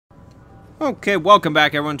Okay, welcome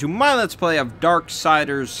back everyone to my Let's Play of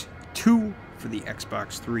Darksiders 2 for the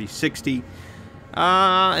Xbox 360. In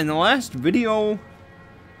the last video, I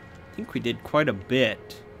think we did quite a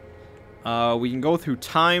bit. We can go through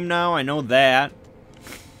time now, I know that.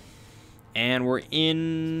 And we're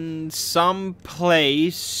in some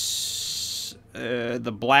place,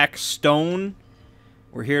 the Black Stone.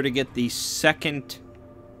 We're here to get the second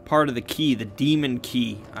part of the key, the demon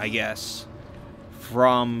key, I guess,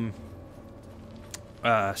 from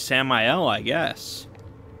Samael, I guess,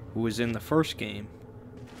 who was in the first game.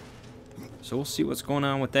 So we'll see what's going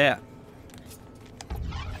on with that.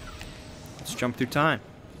 Let's jump through time.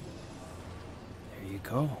 There you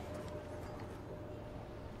go.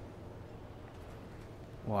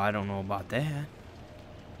 Well, I don't know about that.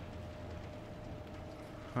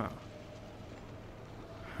 Huh.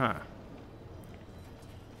 Huh.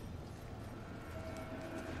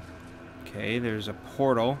 Okay, there's a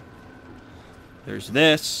portal. There's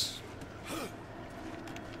this.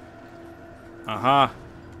 Aha.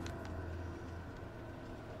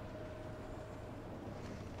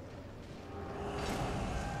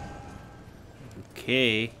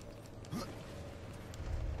 Okay.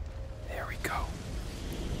 There we go.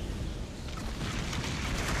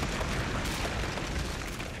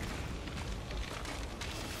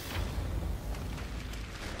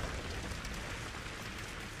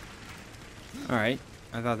 Alright.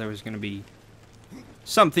 I thought there was going to be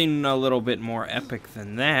something a little bit more epic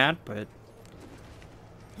than that, but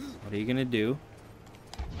what are you gonna do?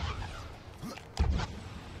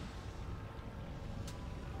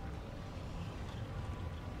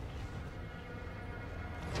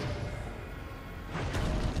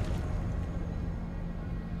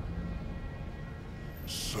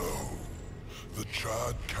 So, the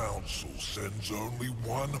Charred Council sends only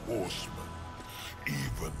one horseman,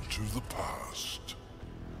 even to the past.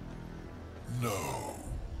 No.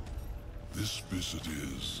 This visit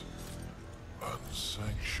is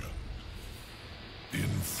unsanctioned. In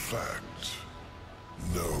fact,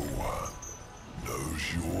 no one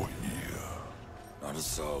knows you're here. Not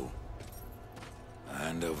so.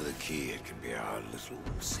 Hand over the key, it can be our little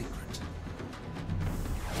secret.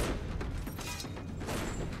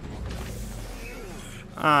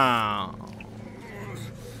 Oh.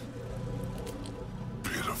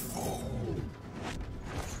 Pitiful.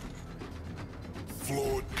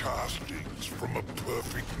 Flawed castings from a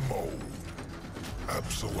perfect mold.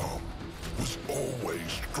 Absalom was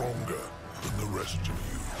always stronger than the rest of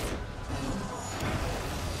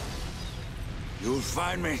you. You'll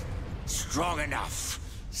find me strong enough,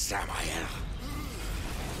 Samael.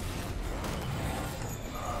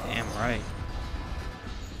 Damn right.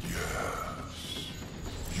 Yes.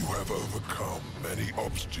 You have overcome many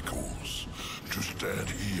obstacles to stand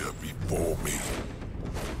here before me.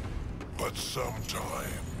 But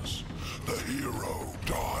sometimes, the hero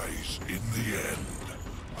dies in the end.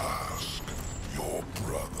 Ask your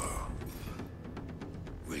brother.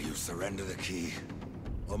 Will you surrender the key,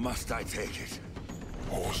 or must I take it?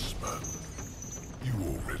 Horseman, you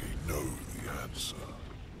already know the answer.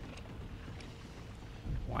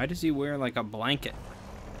 Why does he wear like a blanket?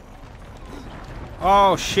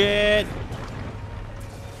 Oh shit!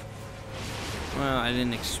 Well, I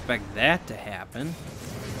didn't expect that to happen.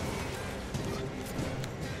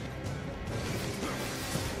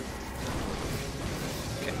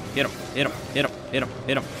 Okay, hit him, hit him, hit him, hit him,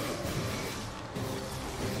 hit him.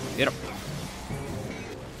 Hit him.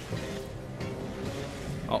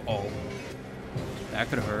 Uh-oh. That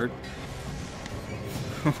could have hurt.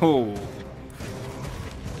 Oh.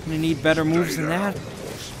 I'm gonna need better moves than that.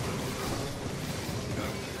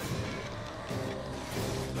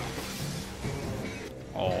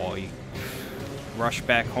 Oh, you rush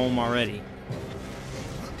back home already.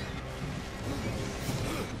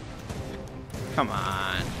 Come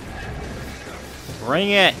on.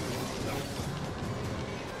 Bring it.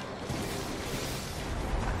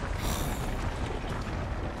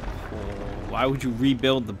 Oh, why would you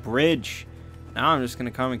rebuild the bridge? Now I'm just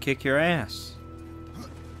gonna come and kick your ass.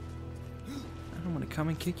 I'm gonna come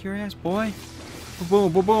and kick your ass, boy.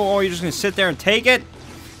 Boom, boom, boom. Oh, you're just gonna sit there and take it?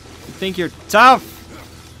 You think you're tough?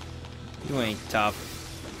 You ain't tough.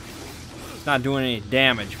 It's not doing any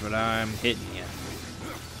damage, but I'm hitting you.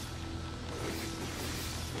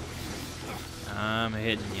 I'm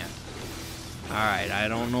hitting you. Alright, I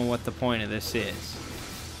don't know what the point of this is.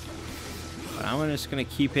 But I'm just gonna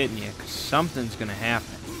keep hitting you, because something's gonna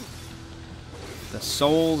happen. The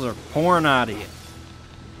souls are pouring out of you.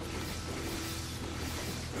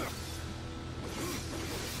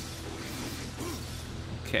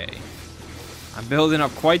 Okay. I'm building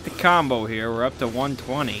up quite the combo here. We're up to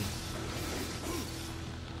 120.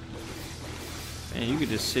 Man, you could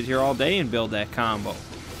just sit here all day and build that combo.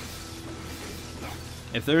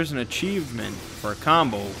 If there's an achievement for a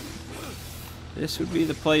combo, this would be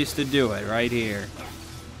the place to do it, right here.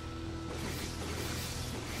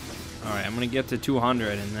 Alright, I'm gonna get to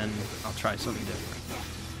 200 and then I'll try something different.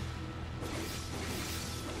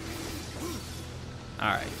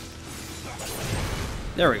 Alright.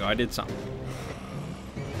 There we go, I did something.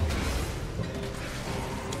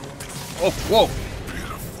 Oh, whoa!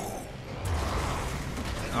 Pitiful.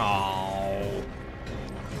 Oh.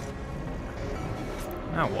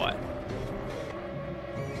 Now what?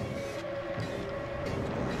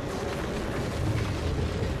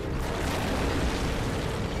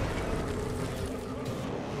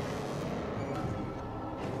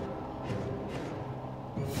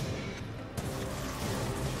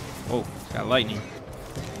 Oh, it's got lightning.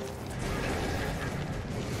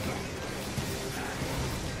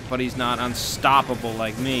 But he's not unstoppable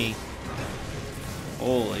like me.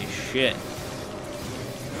 Holy shit.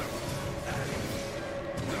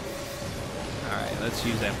 Alright, let's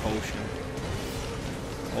use that potion.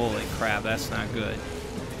 Holy crap, that's not good.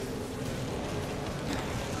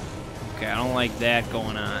 Okay, I don't like that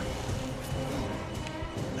going on.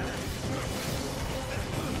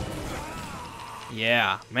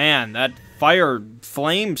 Yeah, man, that fire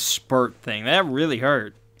flame spurt thing, that really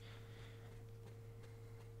hurt.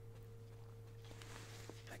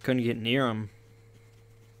 I couldn't get near him.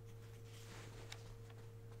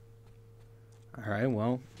 Alright,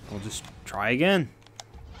 well, we'll just try again.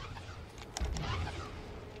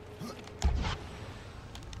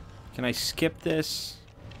 Can I skip this?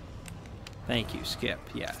 Thank you, skip,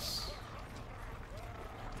 yes.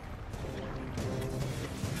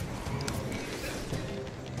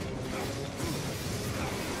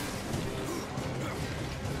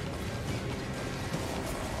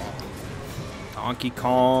 Donkey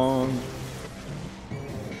Kong.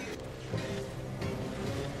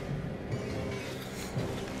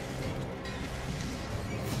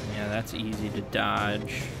 Yeah, that's easy to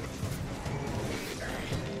dodge.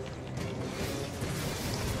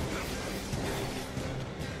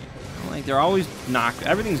 Like, they're always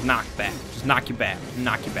everything's knocked back. Just knock you back.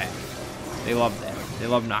 Knock you back. They love that. They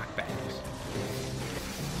love knockbacks.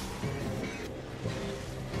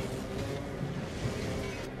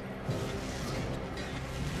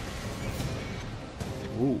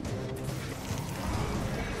 Ooh.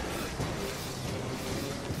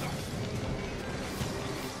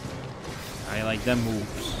 I like them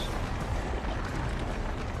moves.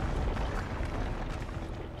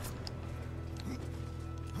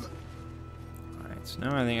 Alright, so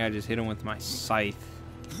now I think I just hit him with my scythe.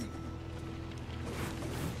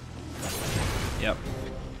 Yep.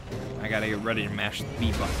 I gotta get ready to mash the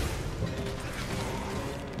B button.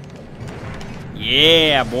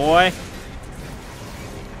 Yeah, boy!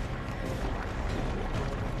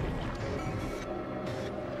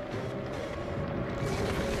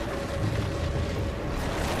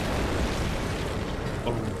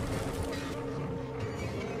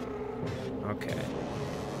 Okay.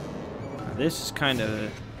 Now this is kind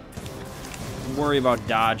of worry about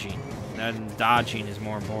dodging. That dodging is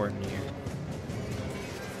more important here.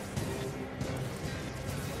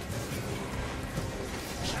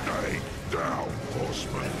 Stay down,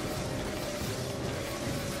 horseman.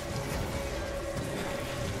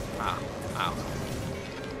 Ow, ow.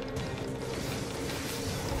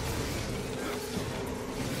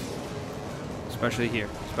 Especially here,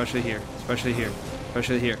 especially here, especially here,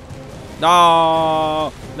 especially here.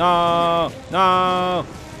 No! No! No!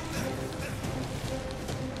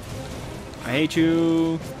 I hate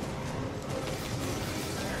you.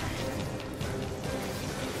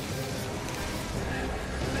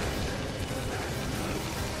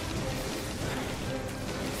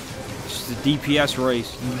 It's just a DPS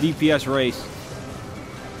race. DPS race.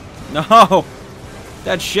 No!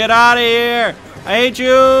 That shit out of here! I hate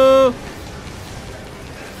you!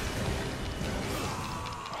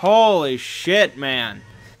 Holy shit, man.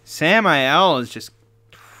 Samael is just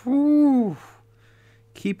whew,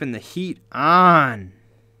 keeping the heat on.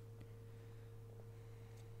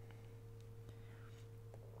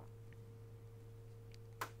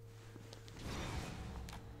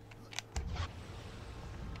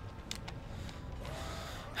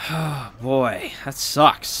 Oh, boy, that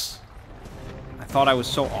sucks. I thought I was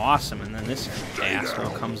so awesome, and then this asshole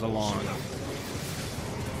comes along.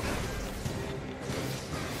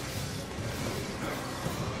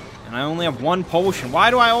 And I only have one potion. Why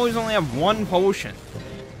do I always only have one potion?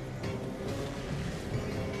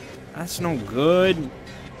 That's no good.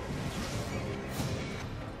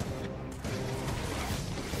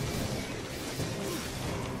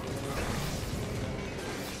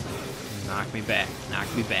 Knock me back.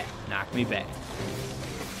 Knock me back. Knock me back.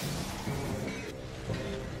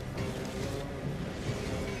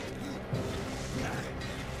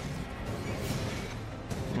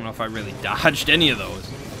 I don't know if I really dodged any of those.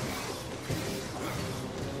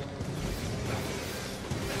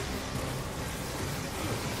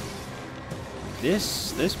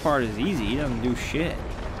 This part is easy. He doesn't do shit.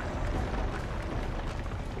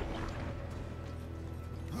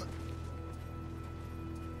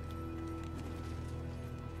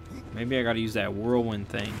 Maybe I gotta use that whirlwind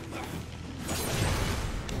thing.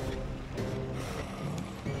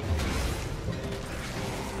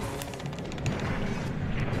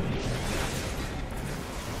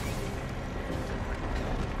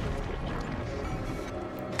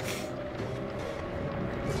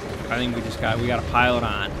 I think we gotta pile it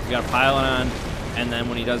on. We gotta pile it on, and then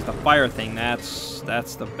when he does the fire thing, that's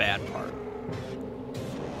the bad part.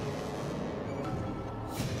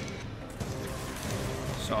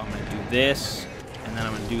 So I'm gonna do this, and then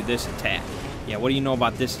I'm gonna do this attack. Yeah, what do you know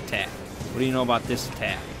about this attack? What do you know about this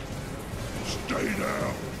attack? Stay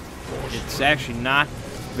down. It's actually not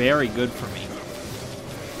very good for me.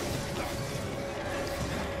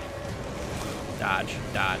 Dodge,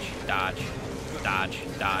 dodge, dodge, dodge,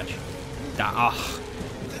 dodge, dodge. Ugh.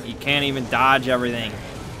 You can't even dodge everything.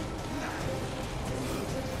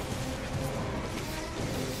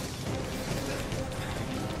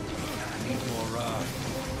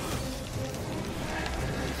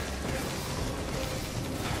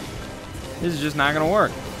 This is just not gonna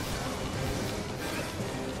work.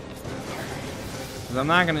 'Cause I'm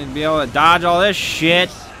not gonna be able to dodge all this shit.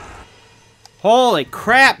 Holy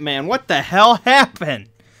crap, man. What the hell happened?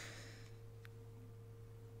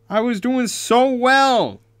 I was doing so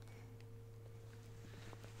well.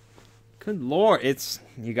 Good lord.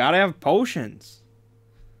 You gotta have potions.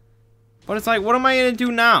 But it's like, what am I gonna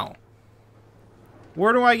do now?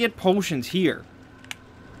 Where do I get potions here?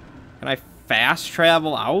 Can I fast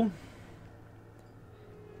travel out?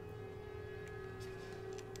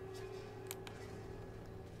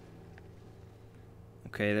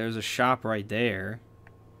 Okay, there's a shop right there.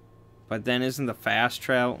 But then isn't the fast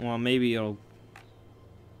travel... Well, maybe it'll...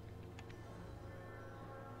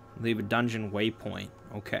 leave a dungeon waypoint.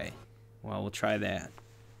 Okay. Well, we'll try that.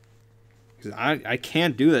 'Cause I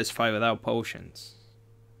can't do this fight without potions.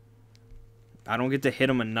 I don't get to hit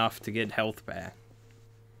him enough to get health back.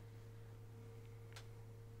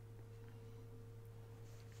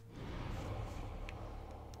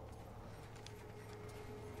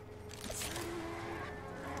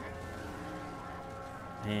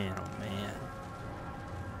 Man, oh man.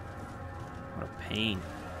 What a pain.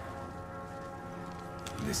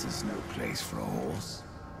 This is no place for a horse.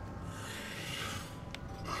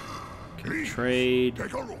 Can trade.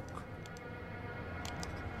 Take a look.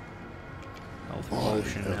 Health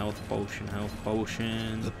potion, health potion, health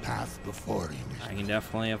potion. The path before you. I can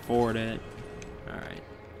definitely afford it. Alright.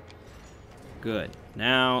 Good.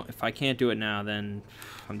 Now, if I can't do it now, then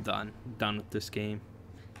I'm done. I'm done with this game.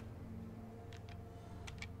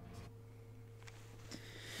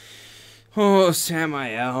 Oh,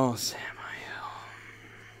 Samael, Samael.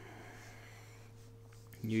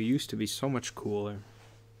 You used to be so much cooler.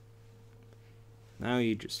 Now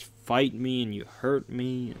you just fight me and you hurt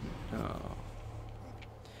me. And, oh.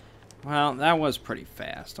 Well, that was pretty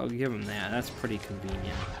fast. I'll give him that. That's pretty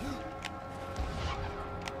convenient.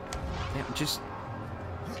 Yeah, just...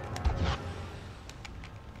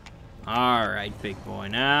 Alright, big boy.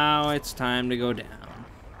 Now it's time to go down.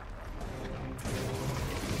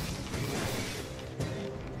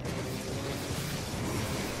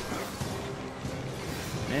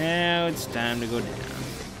 Now it's time to go down.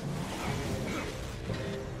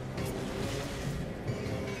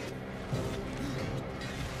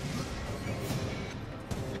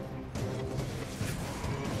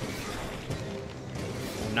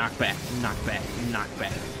 Knock back, knock back, knock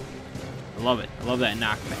back. I love it. I love that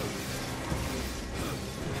knockback.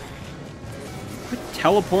 Quit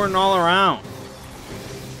teleporting all around.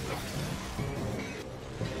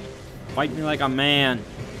 Fight me like a man.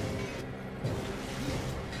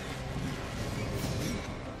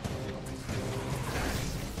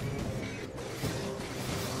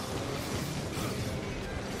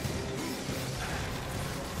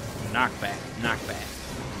 Knockback,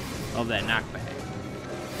 knockback. Love that knockback.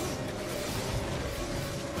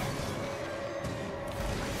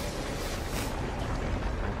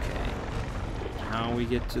 Okay. Now we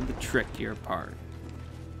get to the trickier part.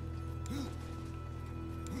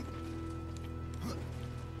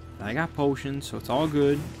 I got potions, so it's all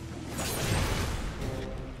good.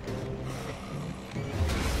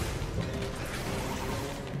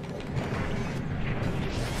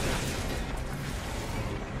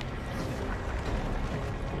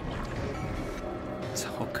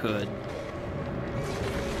 could.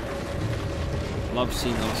 Love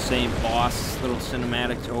seeing those same boss little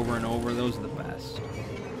cinematics over and over. Those are the best.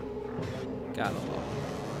 Gotta love them.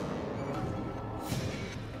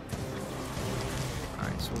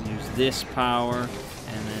 Alright, so we'll use this power,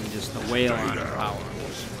 and then just the whale on power.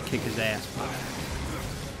 Kick his ass power.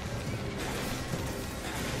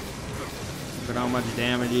 Look at how much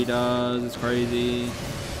damage he does. It's crazy.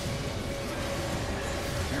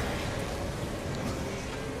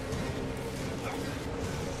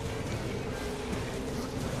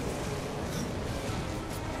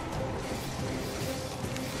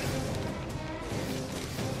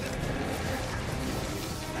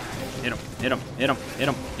 Hit him, hit him, hit him, hit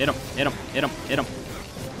him, hit him, hit him, hit him, hit him.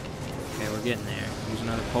 Okay, we're getting there. Use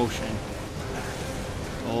another potion.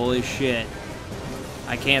 Holy shit.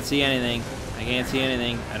 I can't see anything. I can't see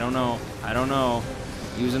anything. I don't know. I don't know.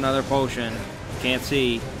 Use another potion. Can't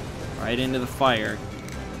see. Right into the fire.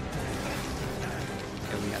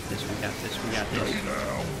 Okay, we got this, we got this, we got this.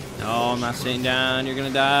 No, I'm not sitting down. You're gonna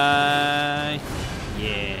die.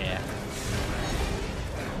 Yeah.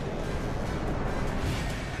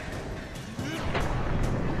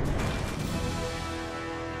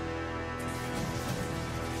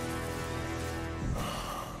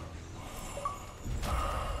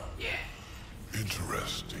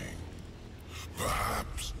 Interesting.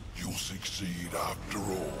 Perhaps you'll succeed after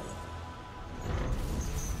all.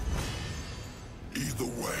 Either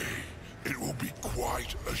way, it will be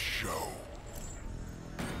quite a show.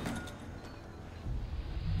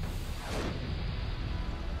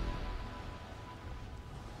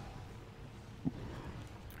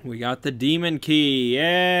 We got the demon key.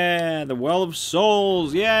 Yeah, the well of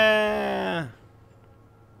souls. Yeah.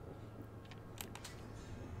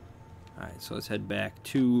 Alright, so let's head back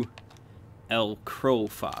to El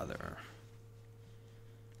Crowfather.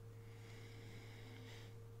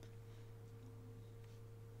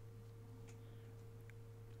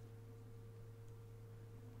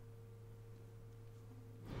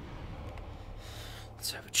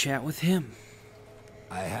 Let's have a chat with him.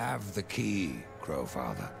 I have the key,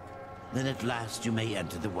 Crowfather. Then at last you may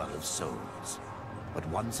enter the Well of Souls. But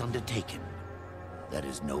once undertaken, there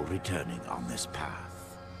is no returning on this path.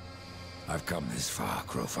 I've come this far,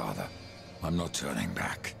 Crowfather. I'm not turning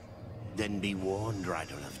back. Then be warned,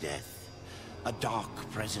 Rider of Death. A dark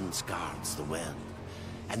presence guards the well,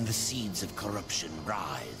 and the seeds of corruption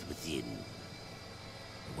writhe within.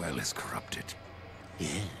 The well is corrupted.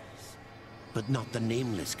 Yes, but not the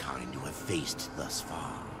nameless kind you have faced thus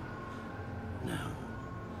far. No.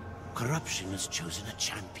 Corruption has chosen a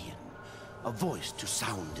champion, a voice to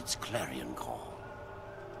sound its clarion call.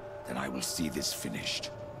 Then I will see this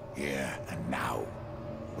finished. Here and now.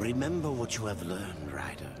 Remember what you have learned,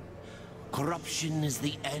 Rider. Corruption is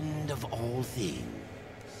the end of all things.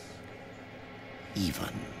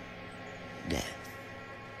 Even death.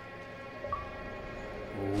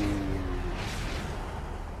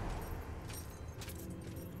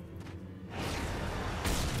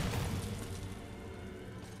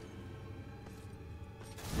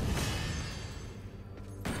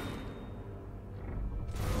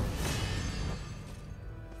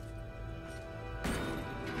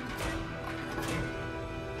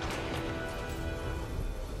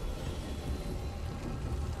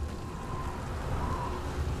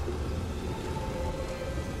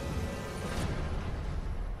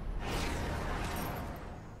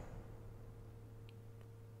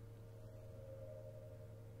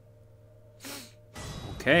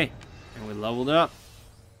 Okay, and we leveled up.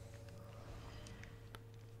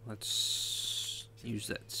 Let's use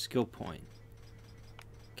that skill point.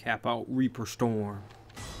 Cap out Reaper Storm.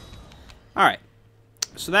 Alright,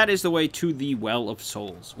 so that is the way to the Well of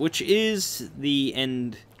Souls, which is the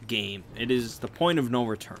end game. It is the point of no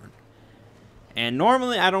return. And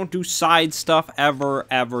normally I don't do side stuff ever.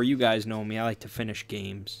 You guys know me, I like to finish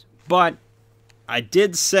games. But I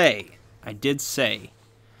did say,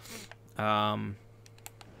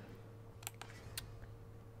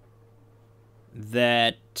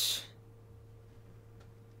 that,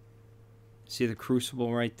 see the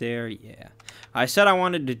crucible right there? Yeah. I said I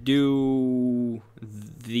wanted to do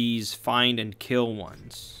these find and kill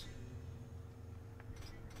ones.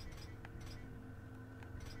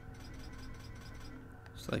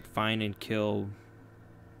 It's like find and kill.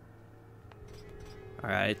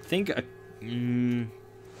 Alright, I think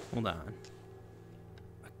hold on.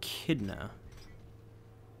 Echidna.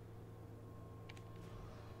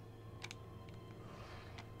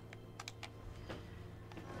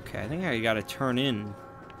 Okay, I think I gotta turn in.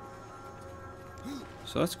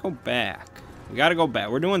 So let's go back. We gotta go back.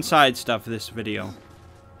 We're doing side stuff this video.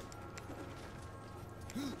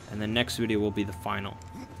 And the next video will be the final.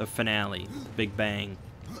 The finale. The Big Bang.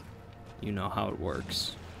 You know how it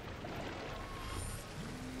works.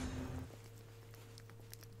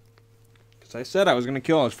 Because I said I was going to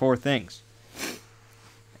kill those 4 things.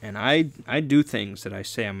 And I do things that I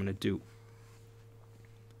say I'm going to do.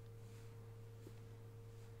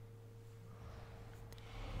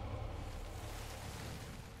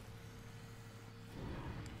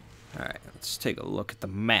 Alright, let's take a look at the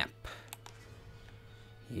map.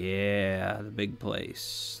 Yeah, the big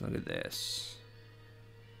place. Look at this.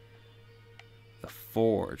 The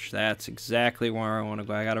Forge. That's exactly where I want to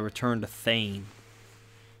go. I got to return to Thane.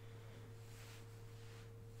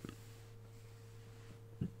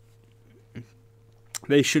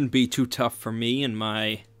 They shouldn't be too tough for me and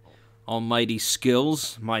my almighty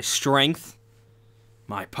skills, my strength,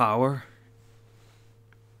 my power.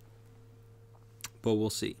 But we'll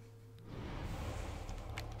see.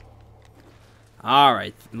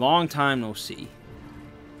 Alright, long time no see.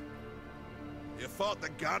 You fought the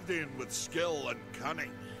Guardian with skill and cunning.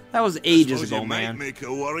 That was ages I suppose ago, you man. might make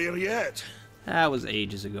a warrior yet. That was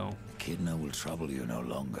ages ago. Echidna will trouble you no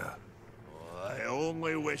longer. I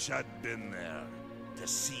only wish I'd been there to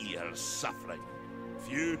see her suffering.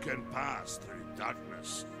 Few can pass through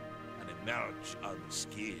darkness and emerge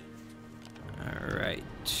unscathed.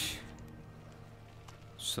 Alright.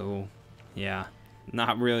 So, yeah.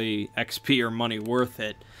 Not really XP or money worth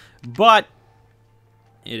it. But,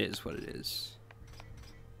 it is what it is.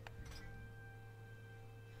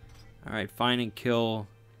 Alright, find and kill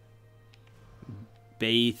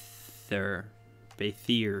Bather.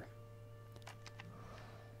 Bathier.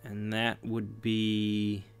 And that would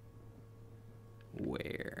be...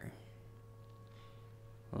 where?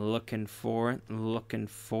 Looking for it, looking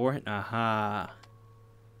for it. Aha.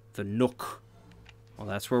 The Nook. Well,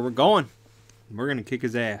 that's where we're going. We're going to kick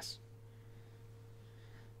his ass.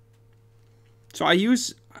 So I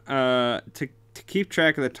use, to keep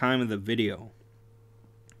track of the time of the video,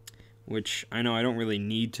 which I know I don't really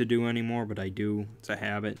need to do anymore, but I do. It's a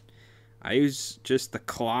habit. I use just the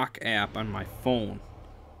clock app on my phone.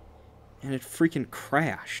 And it freaking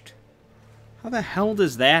crashed. How the hell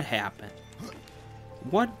does that happen?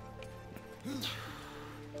 What?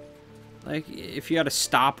 Like, if you had a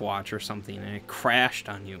stopwatch or something and it crashed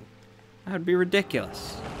on you, that would be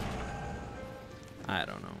ridiculous. I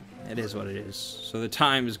don't know. It is what it is. So the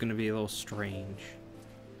time is going to be a little strange.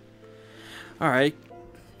 Alright.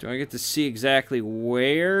 Do I get to see exactly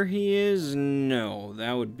where he is? No.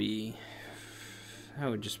 That would be... that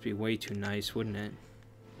would just be way too nice, wouldn't it?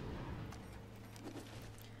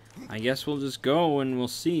 I guess we'll just go and we'll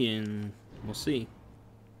see, and we'll see.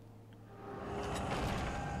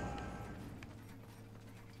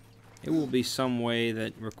 It will be some way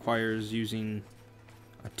that requires using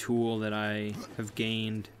a tool that I have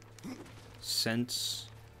gained since,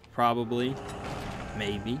 probably,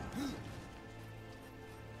 maybe.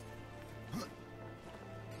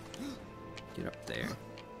 Get up there.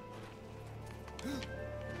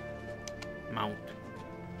 Mount.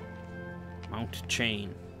 Mount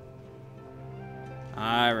chain.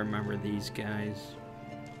 I remember these guys.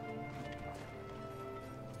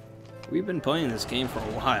 We've been playing this game for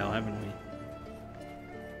a while, haven't we?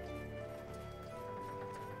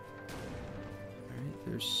 Alright,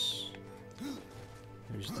 there's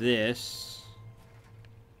this.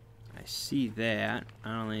 I see that.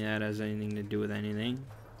 I don't think that has anything to do with anything.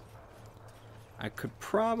 I could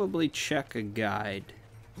probably check a guide.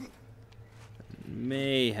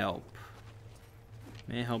 May help.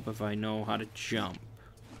 May help if I know how to jump.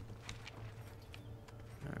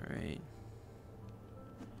 Alright.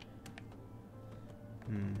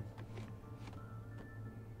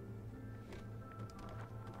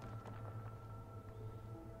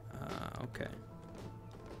 Okay.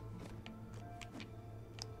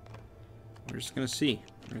 We're just gonna see.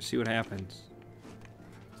 We're gonna see what happens.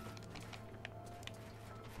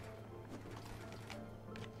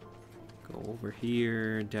 Go over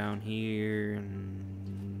here, down here,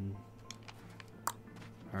 and...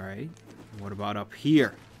 Alright. What about up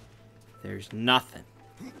here? There's nothing.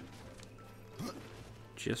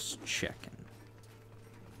 Just checking.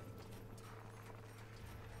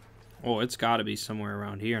 Oh, it's gotta be somewhere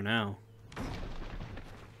around here now.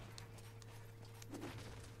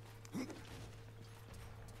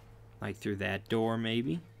 Like through that door,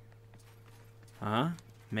 maybe? Huh?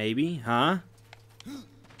 Maybe? Huh?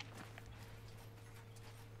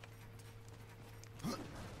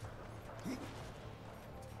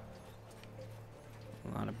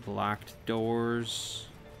 A lot of blocked doors.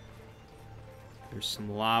 There's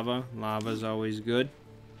some lava. Lava's always good.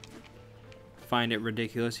 Find it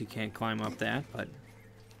ridiculous you can't climb up that, but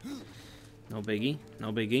No biggie.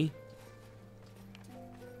 No biggie.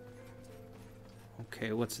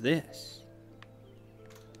 Okay, what's this?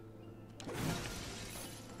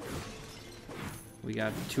 We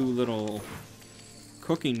got 2 little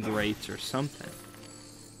cooking grates or something.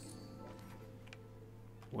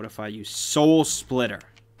 What if I use Soul Splitter?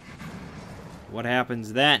 What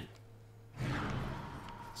happens then?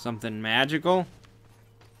 Something magical?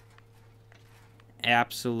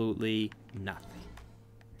 Absolutely nothing.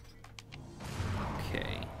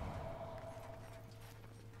 Okay.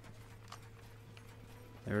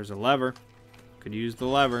 There's a lever. Could use the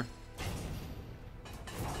lever.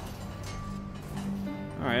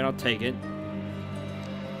 Alright, I'll take it.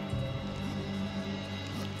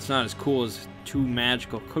 It's not as cool as 2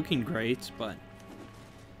 magical cooking grates, but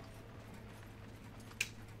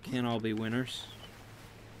can't all be winners.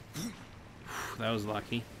 That was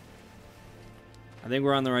lucky. I think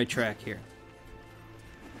we're on the right track here.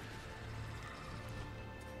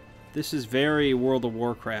 This is very World of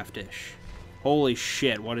Warcraft-ish. Holy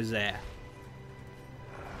shit, what is that?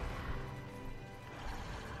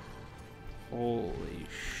 Holy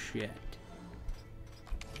shit.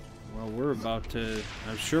 Well, we're about to...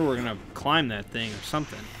 I'm sure we're gonna climb that thing or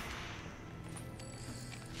something.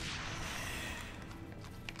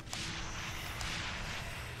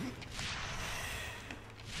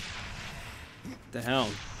 What the hell?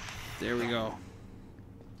 There we go.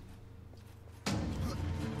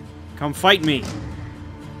 Come fight me!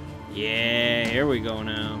 Yeah, here we go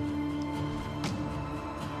now.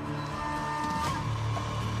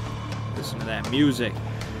 Listen to that music.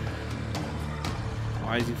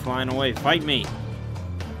 Why is he flying away? Fight me!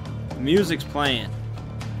 The music's playing.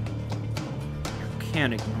 You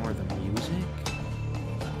can't ignore the music.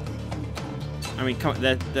 I mean,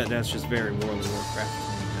 that's just very World of Warcraft.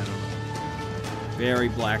 I don't know. Very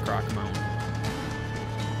Blackrock Mountain.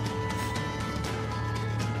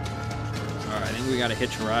 Alright, I think we gotta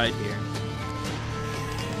hitch a ride here.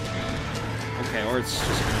 Okay, or it's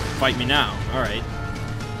just gonna fight me now. Alright.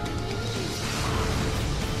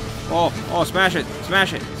 Oh, smash it!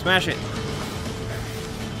 Smash it! Smash it!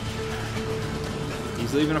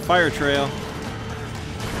 He's leaving a fire trail.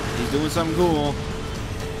 He's doing something cool.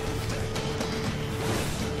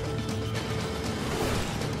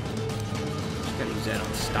 Just gotta use that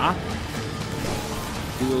on stop.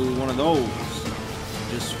 Do one of those.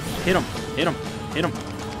 Just hit him. Hit him. Hit him.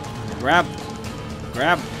 Grab.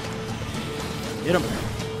 Grab. Hit him.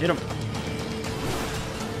 Hit him.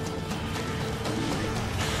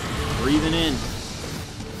 Breathing in.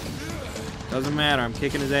 Doesn't matter. I'm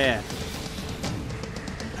kicking his ass.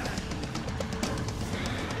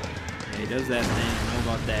 Yeah, he does that thing. I know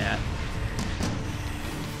about that.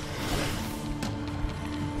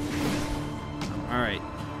 Alright.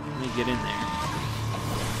 Let me get in there.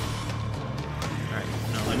 Alright.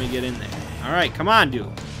 No, let me get in there. Alright, come on, dude.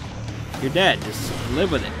 You're dead. Just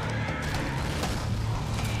live with it.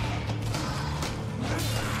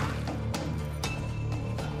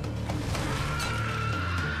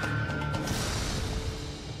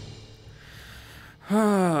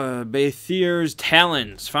 Bathir's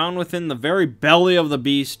talons. Found within the very belly of the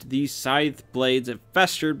beast, these scythe blades have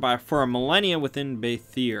festered for a millennia within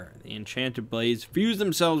Bathir. The enchanted blades fuse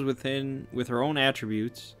themselves with her own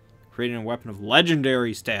attributes, creating a weapon of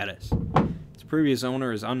legendary status. Its previous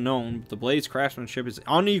owner is unknown, but the blade's craftsmanship is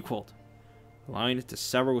unequaled, allowing it to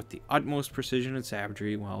sever with the utmost precision and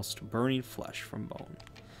savagery whilst burning flesh from bone.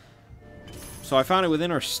 So I found it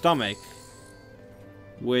within her stomach,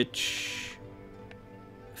 which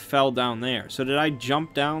fell down there. So did I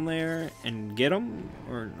jump down there and get him?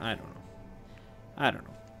 Or I don't know. I don't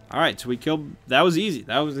know. Alright, so we killed... That was easy.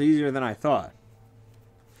 That was easier than I thought.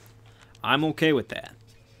 I'm okay with that.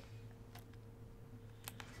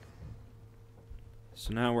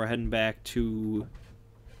 So now we're heading back to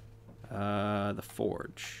the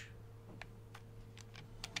forge.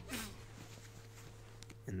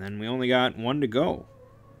 And then we only got 1 to go.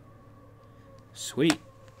 Sweet.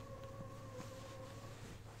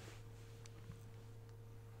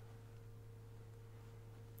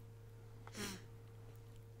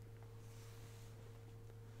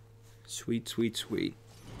 Sweet, sweet, sweet.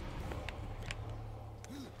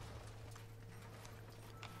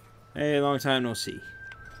 Hey, long time no see.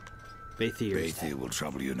 Bathir will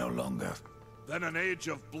trouble you no longer. Then an age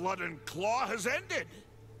of blood and claw has ended.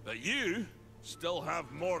 But you still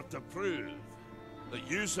have more to prove. That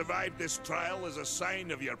you survived this trial is a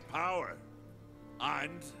sign of your power.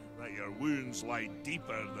 And that your wounds lie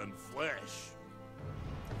deeper than flesh.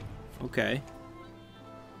 Okay.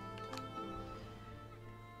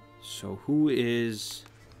 So who is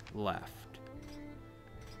left?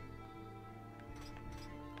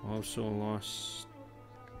 Also lost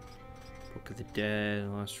Book of the Dead,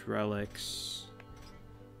 lost relics.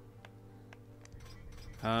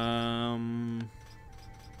 I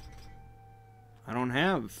don't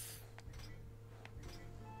have.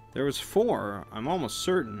 There was 4. I'm almost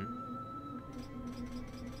certain.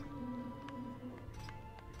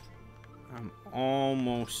 I'm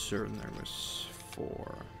almost certain there was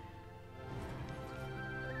 4.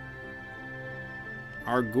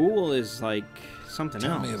 Our ghoul is like something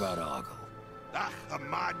else. Tell me about Argle. Ah, a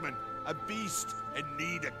madman, a beast in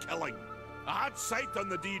need of killing. I had sight on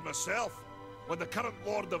the deed myself, when the current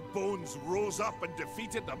Lord of Bones rose up and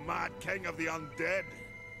defeated the mad king of the undead.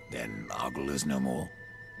 Then Argle is no more.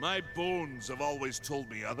 My bones have always told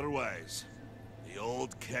me otherwise. The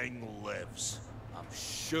old king lives. I'm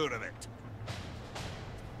sure of it.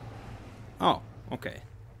 Oh, okay.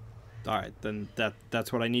 Alright, then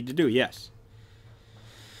that's what I need to do, yes.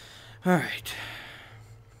 Alright.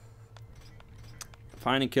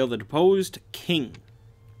 Find and kill the deposed king.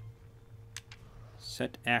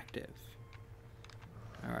 Set active.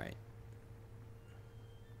 Alright.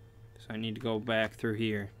 So I need to go back through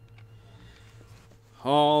here.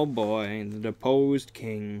 Oh boy, the deposed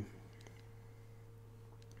king.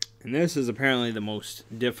 And this is apparently the most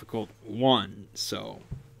difficult one, so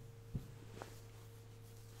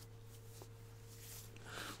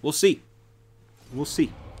we'll see. We'll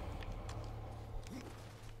see.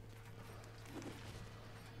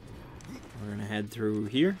 We're gonna head through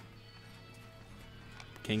here.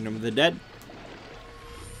 Kingdom of the Dead.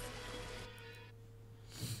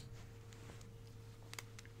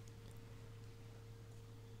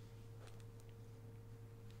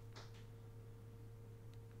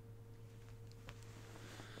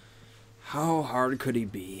 How hard could he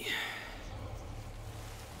be?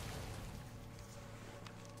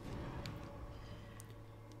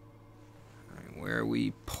 Alright, where are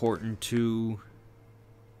we porting to?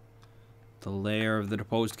 The lair of the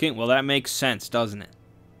deposed king. Well, that makes sense, doesn't it?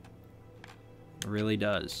 It really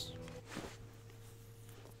does.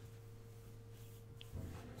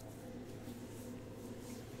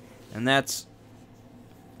 And that's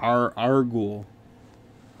our Argul,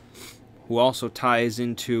 who also ties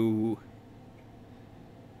into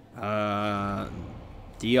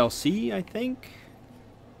DLC, I think.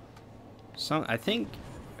 I think,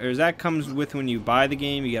 or that comes with when you buy the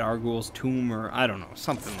game. You get Argul's tomb, or I don't know,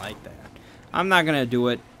 something like that. I'm not gonna do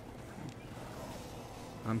it.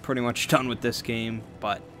 I'm pretty much done with this game,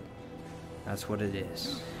 but that's what it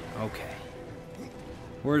is. Okay.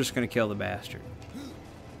 We're just gonna kill the bastard.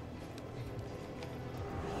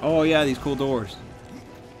 Oh yeah, these cool doors.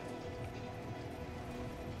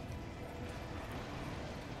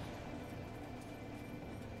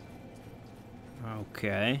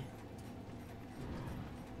 Okay.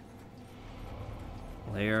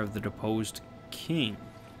 Lair of the deposed king.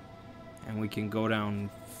 And we can go down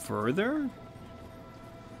further?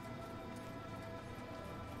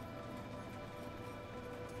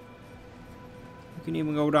 We can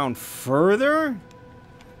even go down further?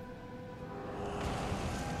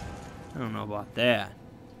 I don't know about that.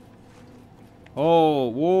 Oh,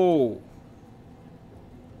 whoa.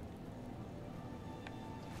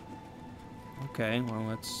 Okay, well,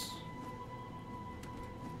 let's...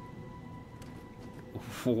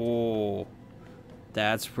 Whoa.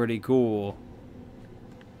 That's pretty cool.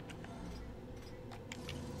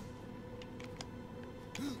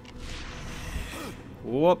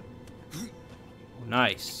 Whoop.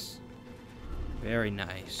 Nice. Very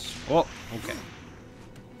nice. Oh, okay.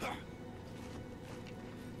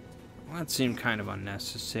 Well, that seemed kind of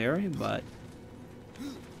unnecessary, but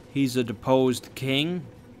he's a deposed king.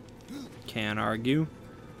 Can't argue.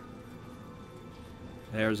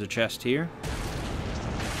 There's a chest here.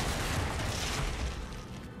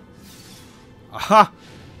 Aha!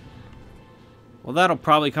 Well, that'll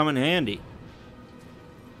probably come in handy.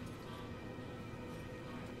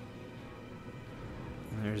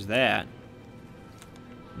 There's that.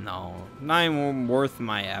 No, not even worth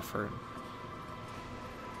my effort.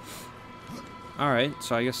 Alright,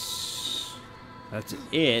 so I guess that's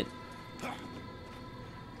it.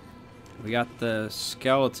 We got the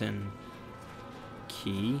skeleton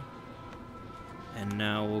key. And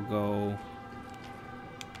now we'll go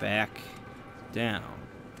back down.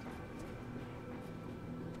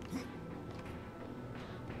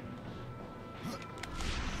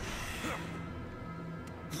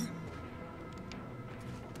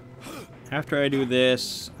 After I do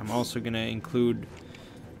this, I'm also going to include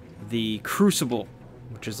the Crucible,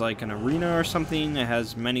 which is like an arena or something. It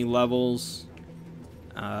has many levels.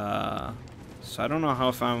 So I don't know how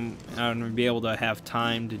if I'm going to be able to have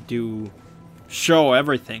time to do show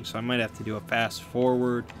everything, so I might have to do a fast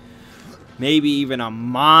forward. Maybe even a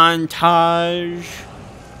montage.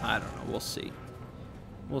 I don't know. We'll see.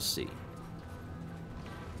 We'll see.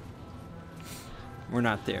 We're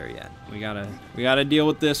not there yet. We gotta deal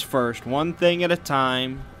with this first. One thing at a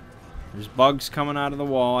time. There's bugs coming out of the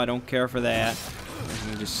wall. I don't care for that. I'm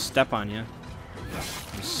gonna just step on you.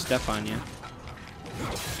 Just step on you.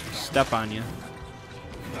 Step on you.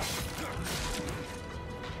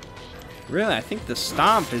 Really, I think the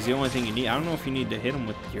stomp is the only thing you need. I don't know if you need to hit him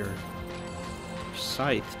with your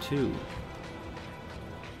scythe, too.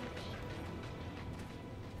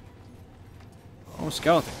 Oh,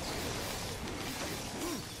 skeletons.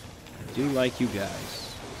 I do like you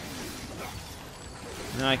guys.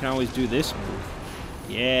 Now I can always do this move.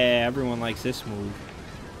 Yeah, everyone likes this move.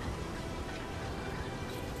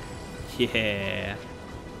 Yeah.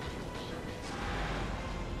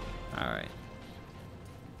 Alright.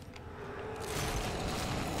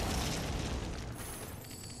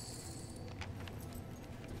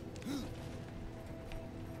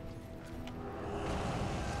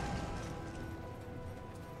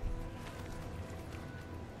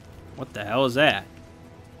 What the hell is that?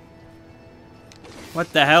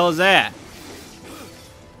 What the hell is that?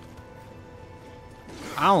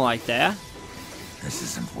 I don't like that. This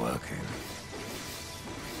isn't working.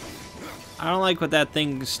 I don't like what that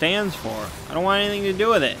thing stands for. I don't want anything to do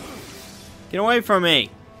with it. Get away from me.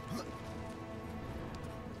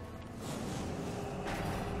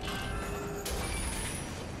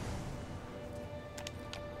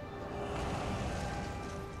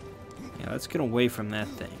 Yeah, let's get away from that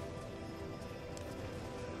thing.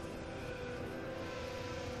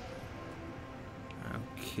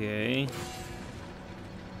 Okay.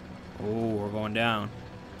 Oh, we're going down.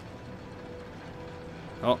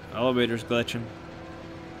 Oh, elevator's glitching.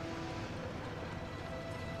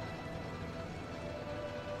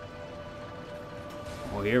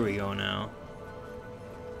 Oh, here we go now.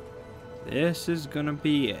 This is gonna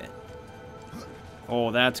be it.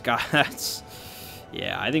 Oh, that's...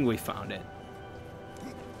 Yeah, I think we found it.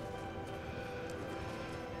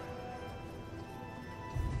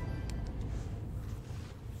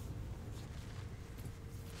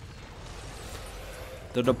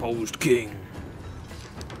 The deposed king.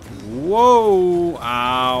 Whoa!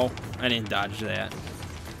 Ow. I didn't dodge that.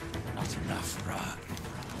 Not enough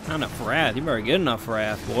wrath. Not enough wrath. You better get enough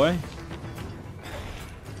wrath, boy.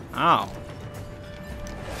 Ow.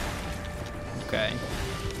 Okay.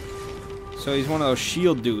 So he's one of those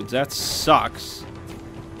shield dudes. That sucks.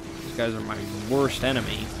 These guys are my worst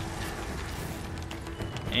enemy.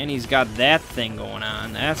 And he's got that thing going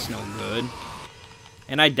on. That's no good.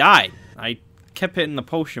 And I died. I kept hitting the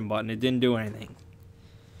potion button. It didn't do anything.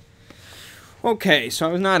 Okay, so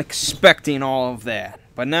I was not expecting all of that.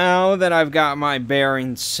 But now that I've got my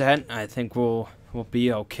bearings set, I think we'll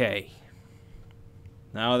be okay.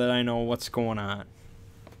 Now that I know what's going on.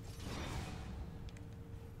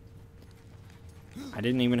 I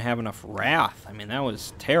didn't even have enough wrath. I mean, that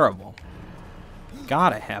was terrible.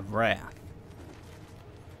 Gotta have wrath.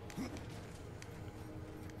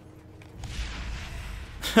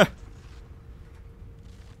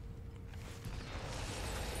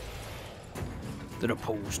 The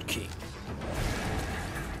deposed king.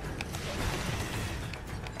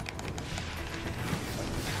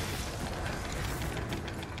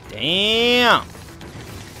 Damn!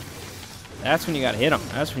 That's when you gotta hit him.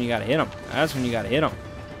 That's when you gotta hit him. That's when you gotta hit him.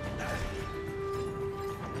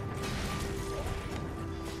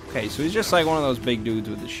 Okay, so he's just like one of those big dudes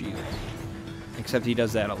with the shield. Except he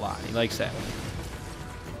does that a lot. He likes that.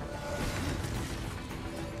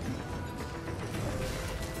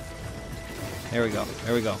 There we go.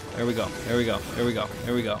 There we go. There we go. There we go. There we go.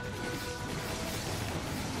 There we go.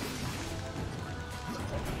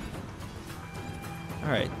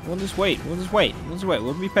 Alright, we'll just wait. We'll just wait. We'll just wait.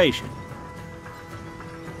 We'll be patient.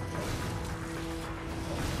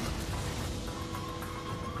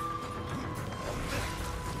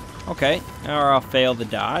 Okay, or I'll fail the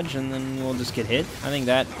dodge and then we'll just get hit. I think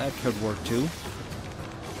that could work too.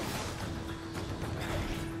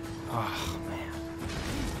 Oh, man.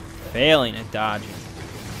 Failing at dodging.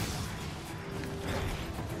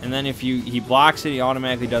 And then if he blocks it, he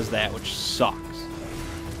automatically does that, which sucks.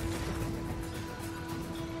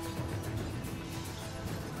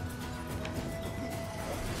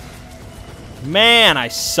 Man, I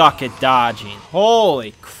suck at dodging.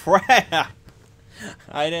 Holy crap.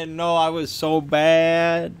 I didn't know I was so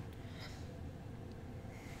bad.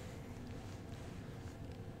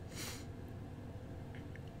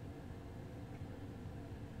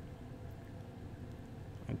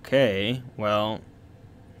 Okay, well,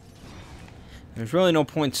 There's really no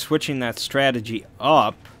point switching that strategy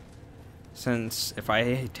up, since if I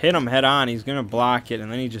hit him head on, he's gonna block it,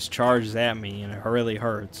 and then he just charges at me, and it really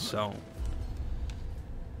hurts, so...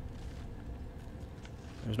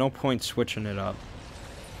 There's no point switching it up.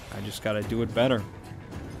 I just gotta do it better.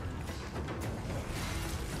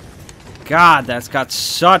 God, that's got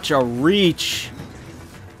such a reach!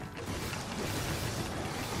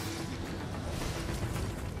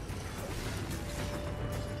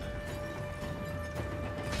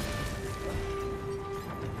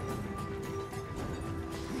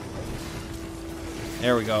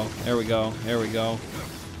 There we go, there we go, there we go.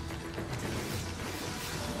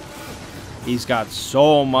 He's got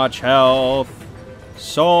so much health.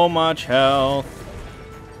 So much health.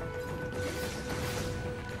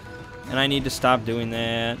 And I need to stop doing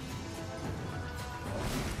that.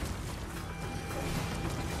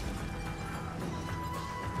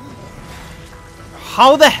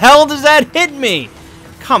 How the hell does that hit me?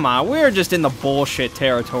 Come on, we're just in the bullshit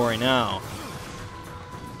territory now.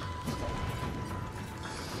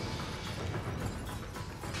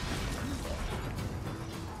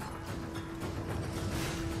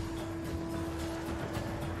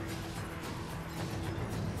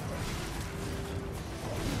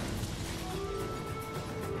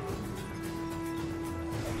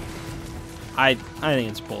 I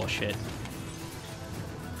think it's bullshit.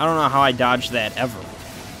 I don't know how I dodged that ever.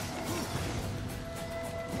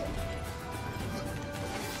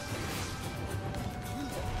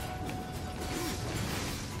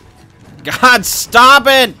 God, stop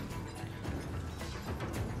it!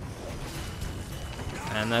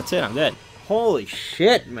 And that's it, I'm dead. Holy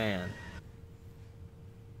shit, man.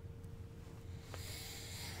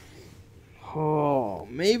 Oh,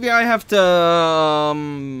 maybe I have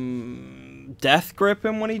to death grip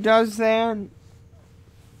him when he does that.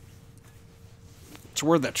 It's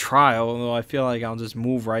worth a try, although I feel like I'll just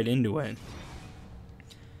move right into it.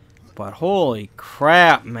 But holy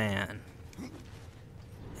crap, man.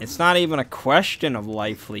 It's not even a question of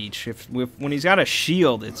life leech. When he's got a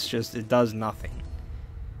shield, it's just, it does nothing.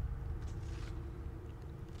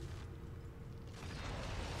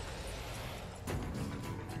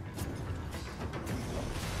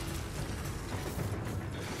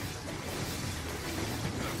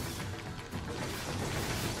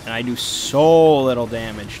 And I do so little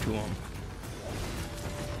damage to him.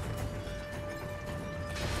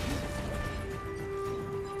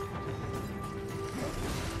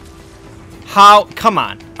 How? Come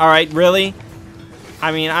on. Alright, really?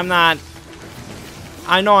 I mean, I'm not...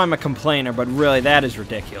 I know I'm a complainer, but really, that is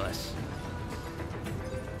ridiculous.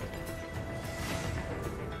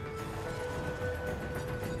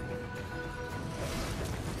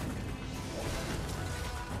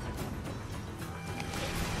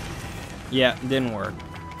 Yeah, didn't work.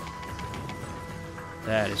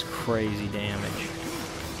 That is crazy damage.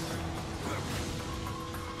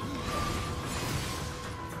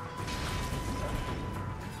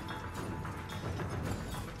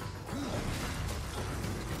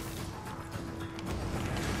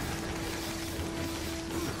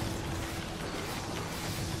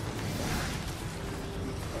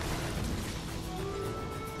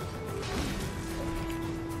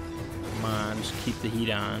 Come on, just keep the heat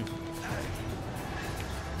on.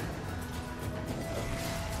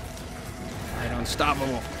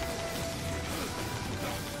 Unstoppable.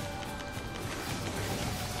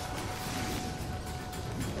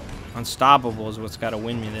 Unstoppable is what's got to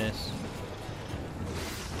win me this.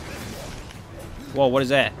 Whoa, what is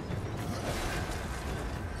that?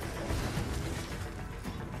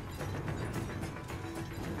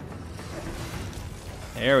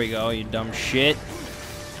 There we go, you dumb shit.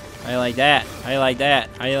 I like that. I like that.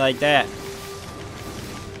 I like that.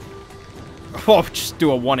 Oh, just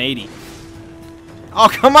do a 180. Oh,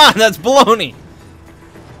 come on, that's baloney.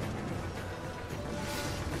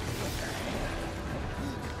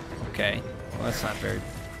 Okay, well, that's not bad.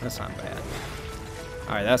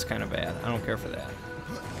 Alright, that's kind of bad. I don't care for that.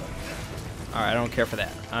 Alright, I don't care for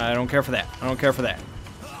that. I don't care for that. I don't care for that.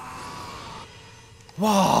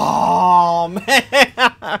 Whoa,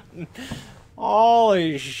 man.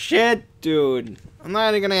 Holy shit, dude. I'm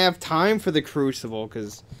not even gonna have time for the Crucible,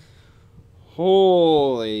 because...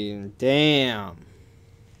 Holy damn.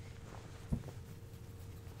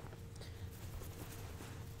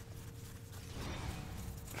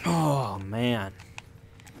 Oh, man.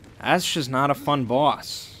 That's just not a fun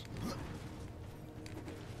boss.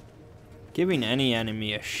 Giving any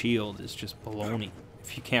enemy a shield is just baloney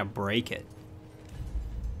if you can't break it.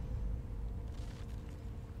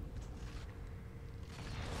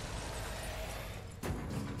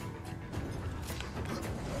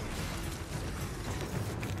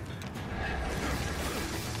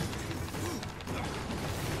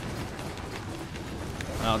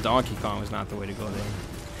 Well, Donkey Kong was not the way to go there.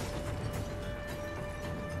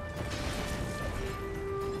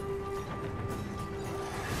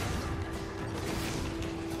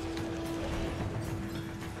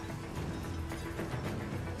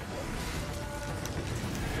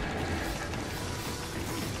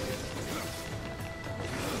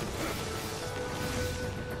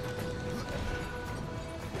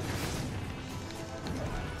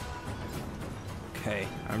 Okay,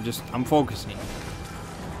 I'm focusing.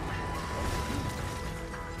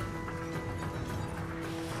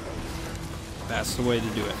 That's the way to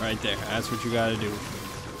do it, right there. That's what you gotta do.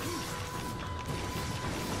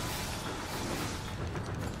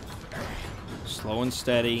 Slow and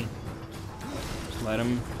steady. Just let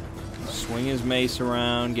him swing his mace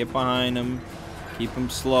around, get behind him, keep him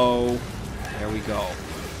slow. There we go.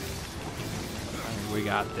 We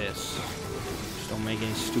got this. Just don't make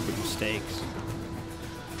any stupid mistakes.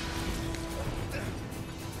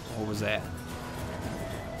 What was that?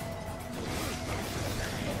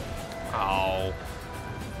 Ow.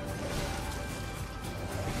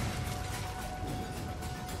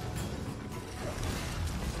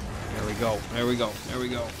 There we go. There we go. There we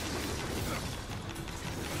go.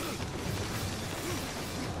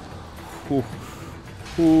 Ooh.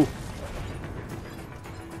 Ooh.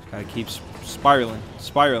 Just gotta keep spiraling.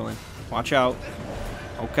 Spiraling. Watch out.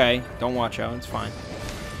 Okay. Don't watch out. It's fine.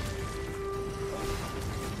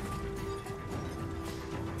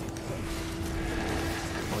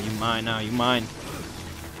 You mine now, you mine.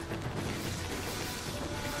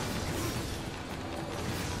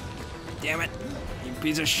 Damn it, you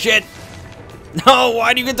piece of shit. No,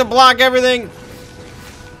 why do you get to block everything?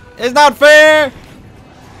 It's not fair.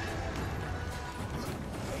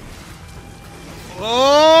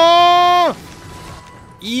 Oh,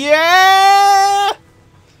 yeah.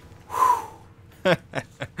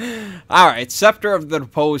 Alright, Scepter of the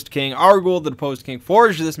Deposed King. Argul, the Deposed King,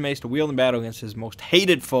 forged this mace to wield in battle against his most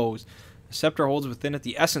hated foes. The scepter holds within it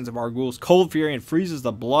the essence of Argul's cold fury and freezes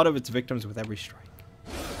the blood of its victims with every strike.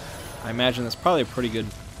 I imagine that's probably a pretty good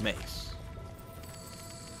mace.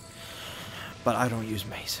 But I don't use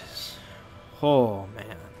maces. Oh,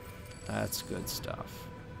 man. That's good stuff.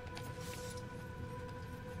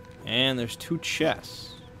 And there's 2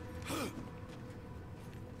 chests.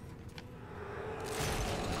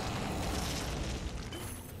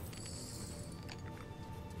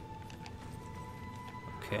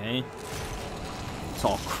 Okay. It's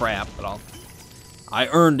all crap, but I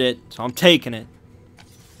earned it, so I'm taking it.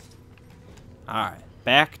 Alright,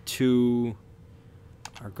 back to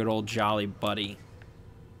our good old jolly buddy.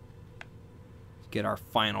 Get our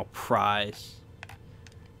final prize.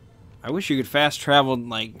 I wish you could fast travel,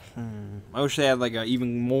 like, I wish they had, like, a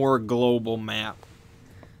even more global map.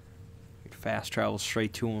 You could fast travel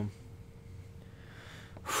straight to him.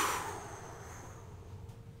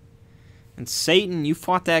 And Satan, you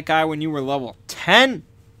fought that guy when you were level 10?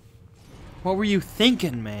 What were you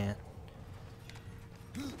thinking, man?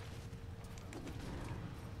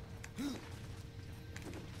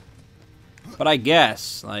 But I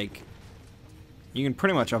guess, like, you can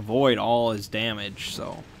pretty much avoid all his damage,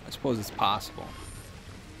 so I suppose it's possible.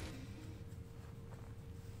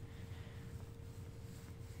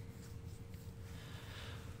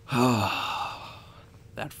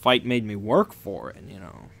 That fight made me work for it, you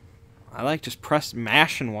know. I like just press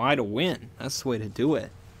mash and Y to win. That's the way to do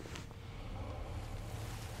it.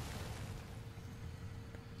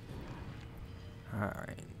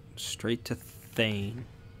 Alright. Straight to Thane.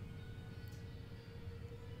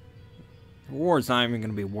 The reward's not even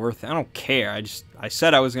going to be worth it. I don't care. I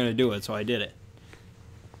said I was going to do it, so I did it.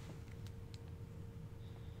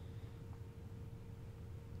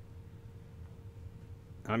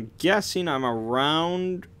 I'm guessing I'm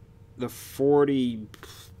around the 40...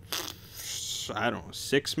 I don't know,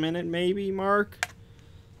 6-minute maybe mark.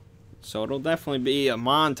 So it'll definitely be a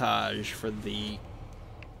montage for the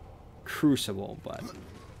Crucible, but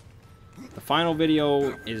the final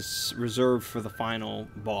video is reserved for the final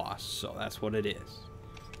boss, so that's what it is.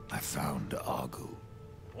 I found Argu.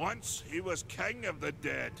 Once he was king of the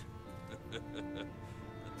dead. I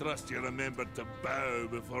trust you remembered to bow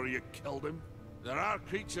before you killed him. There are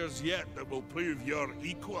creatures yet that will prove your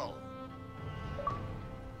equal.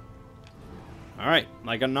 Alright,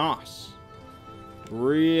 like a Nos.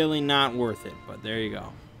 Really not worth it, but there you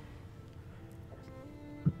go.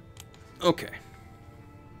 Okay.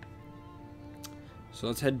 So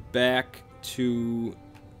let's head back to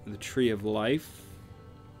the Tree of Life.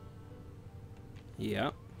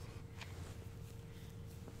 Yep.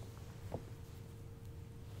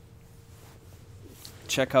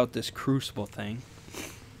 Check out this Crucible thing.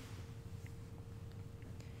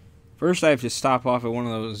 First, I have to stop off at one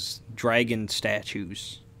of those dragon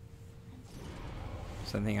statues.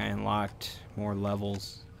 So I think I unlocked more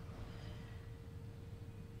levels.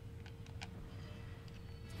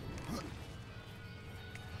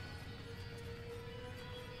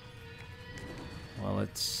 Well,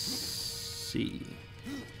 let's see.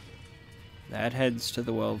 That heads to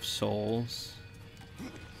the Well of Souls.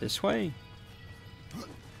 This way?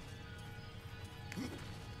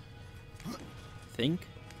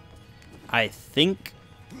 I think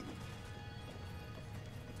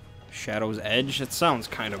Shadow's Edge. That sounds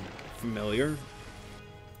kind of familiar.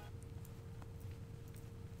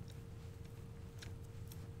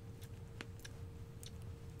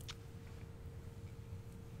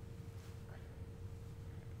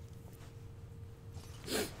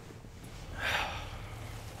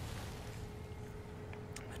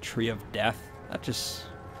 The Tree of Death.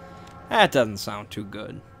 That doesn't sound too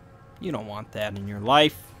good. You don't want that in your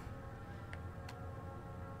life.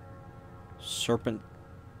 Serpent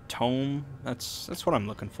Tome. That's what I'm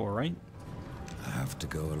looking for, right? I have to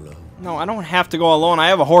go alone. No, I don't have to go alone. I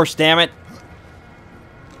have a horse, damn it.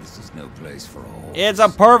 This is no place for a horse. It's a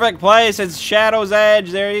perfect place. It's Shadow's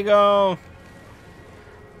Edge. There you go.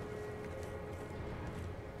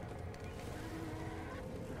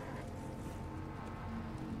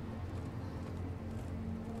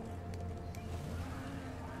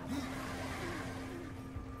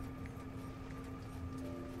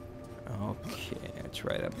 Okay, it's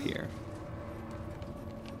right up here.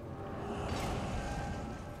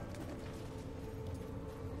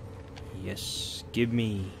 Yes, give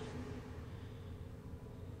me.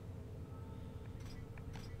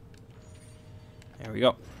 There we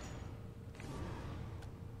go.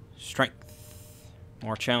 Strength.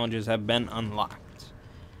 More challenges have been unlocked.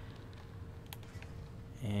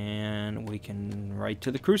 And we can write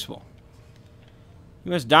to the Crucible. You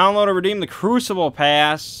must download or redeem the Crucible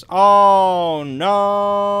Pass. Oh,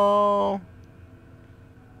 no.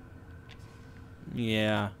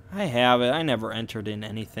 Yeah, I have it. I never entered in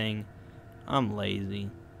anything. I'm lazy.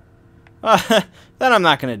 Then I'm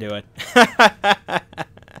not going to do it.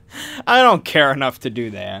 I don't care enough to do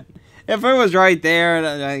that. If it was right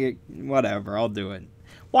there, whatever, I'll do it.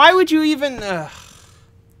 Why would you even...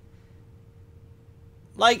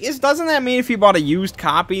 like, doesn't that mean if you bought a used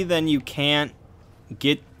copy, then you can't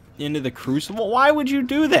get into the Crucible? Why would you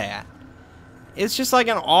do that? It's just like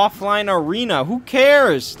an offline arena. Who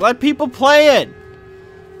cares? Let people play it.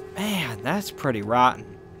 Man, that's pretty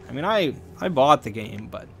rotten. I mean, I bought the game,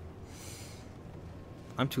 but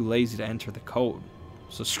I'm too lazy to enter the code.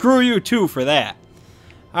 So screw you too for that.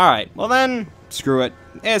 Alright, well then, screw it.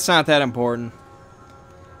 It's not that important.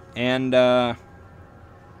 And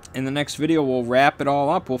in the next video, we'll wrap it all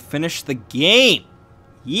up. We'll finish the game.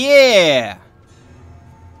 Yeah!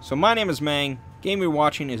 So my name is Mang. Game you're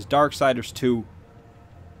watching is Darksiders 2.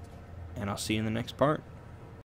 And I'll see you in the next part.